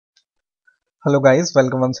Hello guys,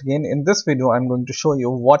 welcome once again. In this video, I'm going to show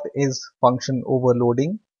you what is function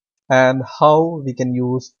overloading and how we can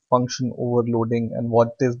use function overloading and what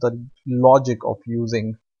is the logic of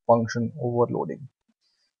using function overloading.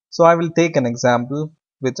 So I will take an example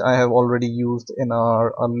which I have already used in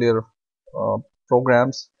our earlier uh,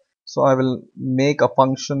 programs. So I will make a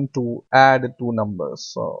function to add two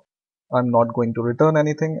numbers. So I'm not going to return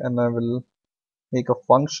anything and I will make a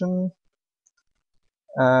function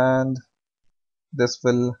and this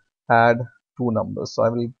will add two numbers. So I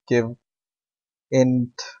will give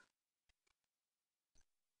int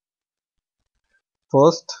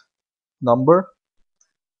first number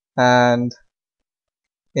and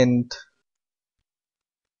int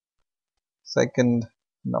second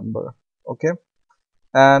number. Okay,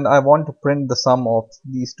 and I want to print the sum of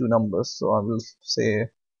these two numbers. So I will say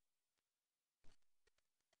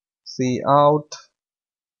cout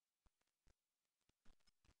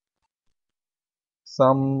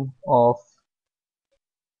sum of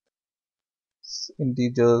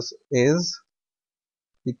integers is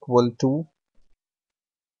equal to,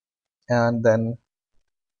 and then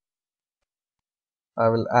I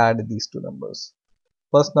will add these two numbers,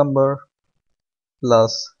 first number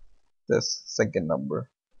plus this second number.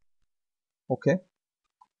 Okay,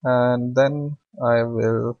 and then I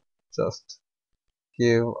will just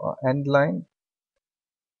give an end line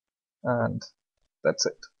and that's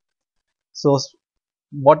it. So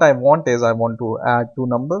what I want is I want to add two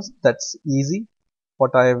numbers. That's easy.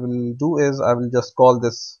 What I will do is I will just call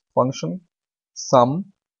this function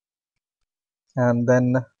sum, and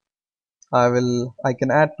then I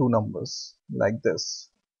can add two numbers like this,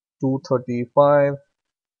 235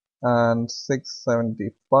 and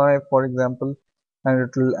 675 for example, and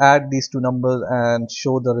it will add these two numbers and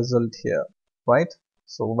show the result here, right?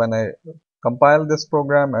 So when I compile this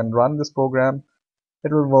program and run this program,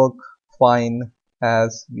 it will work fine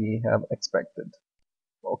as we have expected.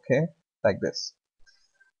 Okay, like this.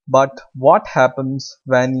 But what happens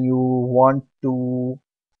when you want to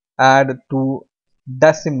add two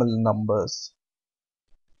decimal numbers?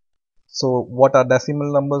 So what are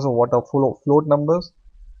decimal numbers or what are float numbers?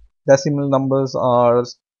 Decimal numbers are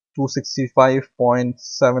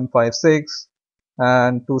 265.756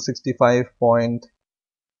 and 265 point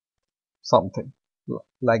something,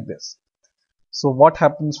 like this. So what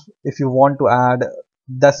happens if you want to add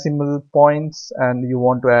decimal points and you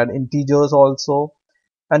want to add integers also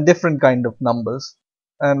and different kind of numbers?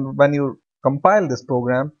 And when you compile this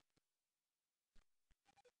program,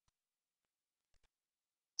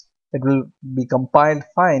 it will be compiled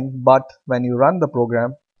fine, but when you run the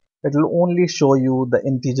program, it will only show you the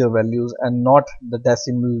integer values and not the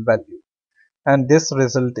decimal value. And this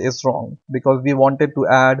result is wrong because we wanted to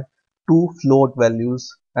add two float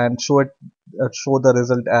values and show the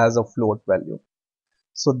result as a float value.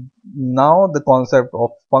 So now the concept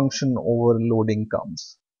of function overloading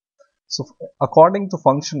comes. So according to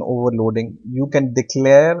function overloading, you can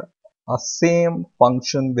declare a same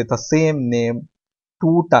function with a same name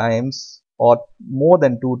two times or more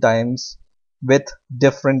than two times with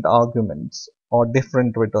different arguments or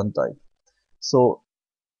different return type. So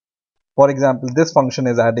for example, this function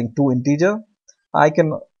is adding two integer. I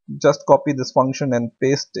can just copy this function and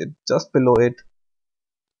paste it just below it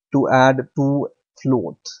to add two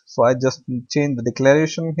float. So I just change the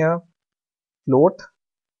declaration here, float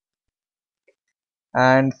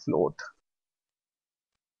and float.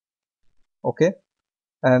 Okay,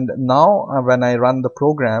 and now when I run the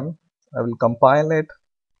program, I will compile it.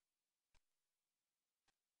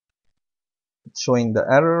 It's showing the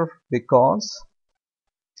error because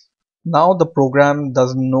now the program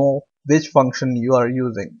doesn't know which function you are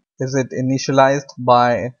using. Is it initialized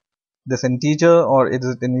by this integer or is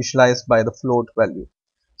it initialized by the float value?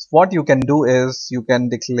 So what you can do is you can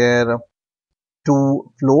declare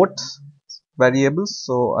two float variables.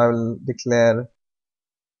 So I will declare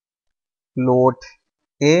float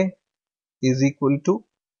a is equal to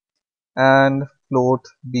and float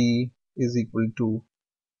b is equal to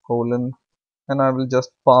colon, and I will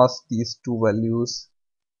just pass these two values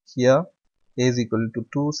here. A is equal to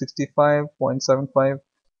 265.75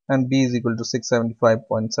 and b is equal to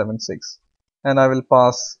 675.76, and I will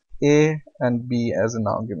pass a and b as an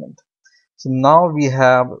argument. So now we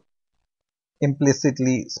have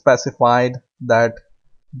implicitly specified that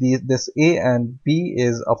this a and b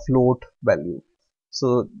is a float value.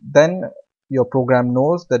 So then your program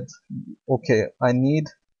knows that okay, I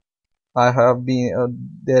have been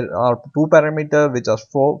there are two parameters which are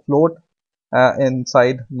float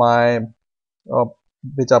inside my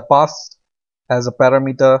which are passed as a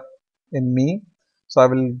parameter in me. So I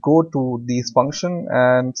will go to these function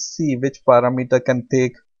and see which parameter can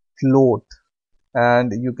take float,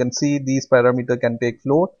 and you can see these parameter can take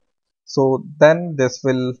float. So then this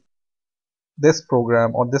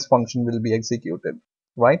program or this function will be executed,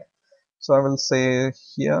 right? So I will say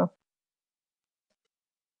here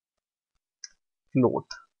float.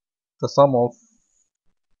 The sum of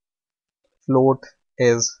float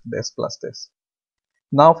is this plus this.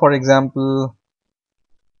 Now for example,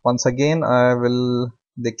 once again I will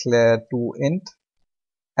declare to int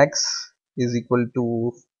x is equal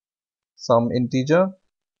to some integer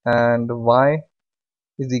and y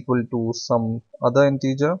is equal to some other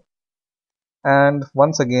integer, and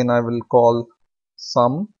once again I will call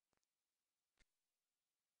sum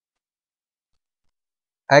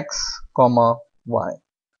x comma y.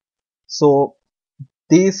 So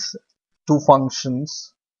these two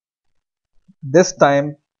functions, this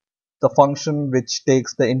time the function which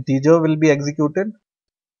takes the integer will be executed,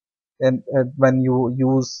 and when you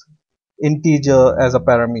use integers as a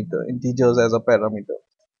parameter,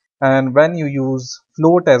 and when you use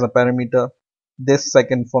float as a parameter, this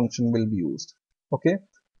second function will be used. Okay,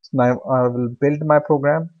 so now I will build my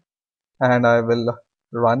program and I will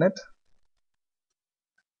run it,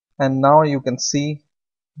 and now you can see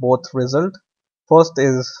both result. First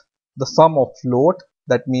is the sum of float,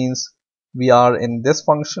 that means we are in this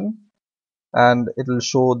function and it will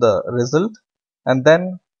show the result, and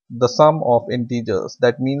then the sum of integers,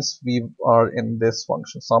 that means we are in this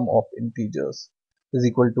function, sum of integers is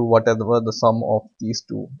equal to whatever the sum of these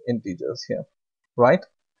two integers here, right?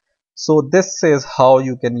 So this is how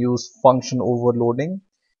you can use function overloading.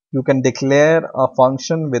 You can declare a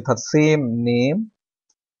function with the same name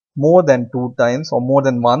more than two times or more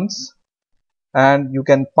than once, and you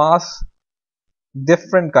can pass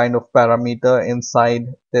different kind of parameter inside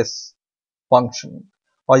this function,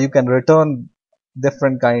 or you can return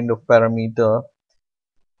different kind of parameter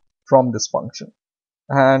from this function.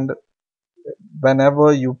 And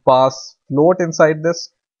whenever you pass float inside this,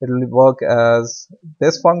 it will work as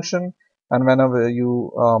this function, and whenever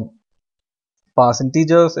you pass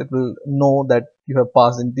integers, it will know that you have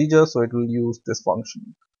passed integers, so it will use this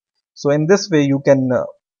function. So in this way you can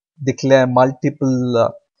declare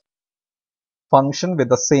multiple function with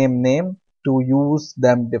the same name to use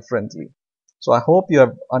them differently. So I hope you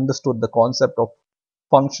have understood the concept of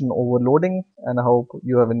function overloading, and I hope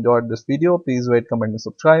you have enjoyed this video. Please rate, comment and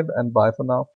subscribe, and bye for now.